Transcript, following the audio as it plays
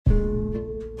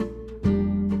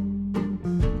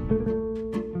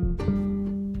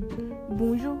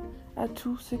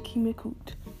tous ceux qui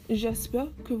m'écoutent. J'espère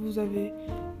que vous avez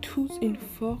tous une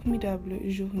formidable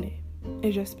journée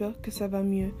et j'espère que ça va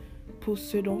mieux pour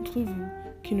ceux d'entre vous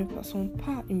qui ne passent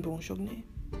pas une bonne journée.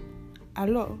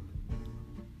 Alors,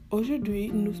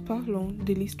 aujourd'hui, nous parlons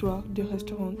de l'histoire du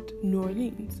restaurant New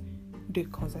Orleans de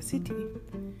Kansas City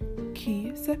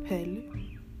qui s'appelle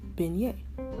Beignet.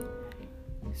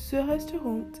 Ce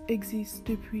restaurant existe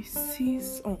depuis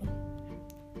 6 ans.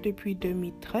 Depuis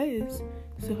 2013,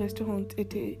 ce restaurant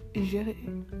était géré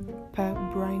par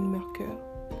Brian Merker.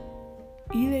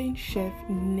 Il est un chef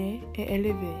né et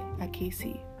élevé à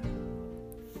Casey.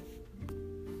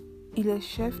 Il est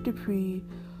chef depuis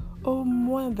au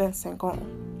moins 25 ans.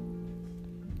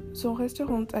 Son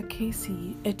restaurant à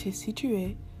Casey était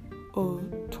situé au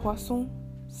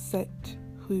 307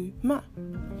 rue Ma,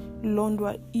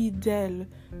 l'endroit idéal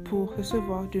pour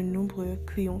recevoir de nombreux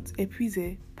clients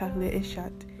épuisés par les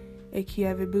échattes et qui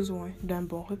avaient besoin d'un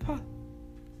bon repas.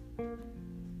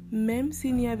 Même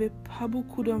s'il n'y avait pas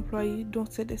beaucoup d'employés dans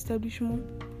cet établissement,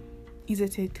 ils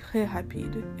étaient très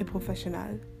rapides et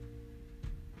professionnels.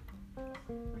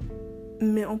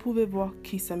 Mais on pouvait voir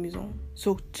qu'ils s'amusaient,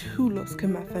 surtout lorsque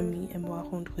ma famille et moi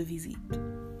rendre visite.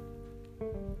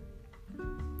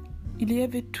 Il y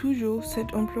avait toujours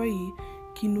cet employé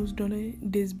qui nous donnait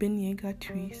des beignets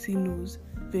gratuits si nous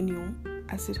venions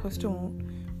à ce restaurant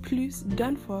plus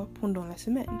d'une fois pendant la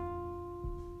semaine.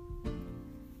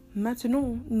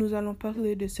 Maintenant, nous allons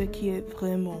parler de ce qui est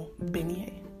vraiment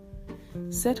beignet.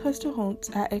 Cet restaurant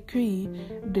a accueilli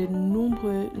de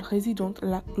nombreux résidents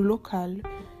locaux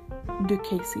de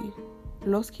Casey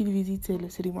lorsqu'ils visitaient le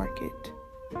City Market.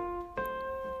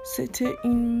 C'était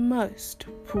une must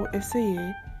pour essayer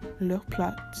leurs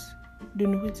plats de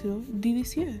nourriture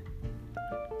délicieux.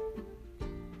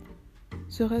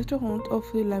 Ce restaurant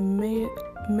offre la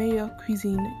meilleure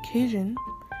cuisine cajun,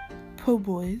 po'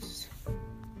 boys,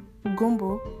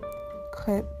 gombo,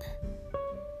 crêpes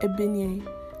et beignets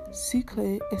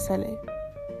sucrés et salés.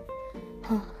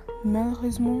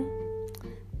 Malheureusement,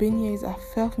 Beignets a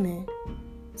fermé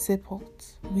ses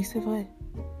portes, oui c'est vrai,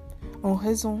 en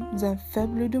raison d'une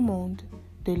faible demande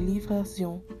de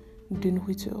livraison de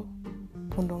nourriture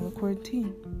pendant la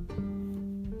quarantaine.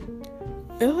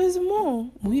 Heureusement,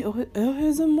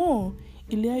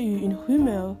 il y a eu une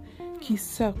rumeur qui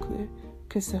circule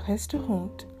que ce restaurant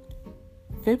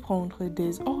fait prendre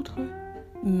des ordres,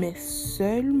 mais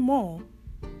seulement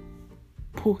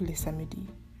pour les samedis.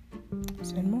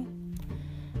 Seulement.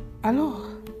 Alors,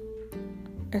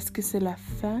 est-ce que c'est la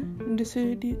fin de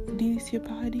ce délicieux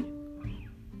paradis?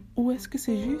 Ou est-ce que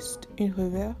c'est juste un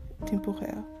revers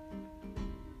temporaire?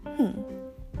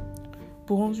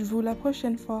 Bonjour la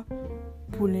prochaine fois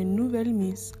pour les nouvelles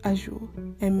mises à jour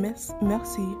et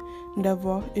merci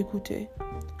d'avoir écouté.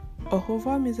 Au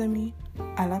revoir mes amis,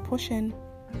 à la prochaine.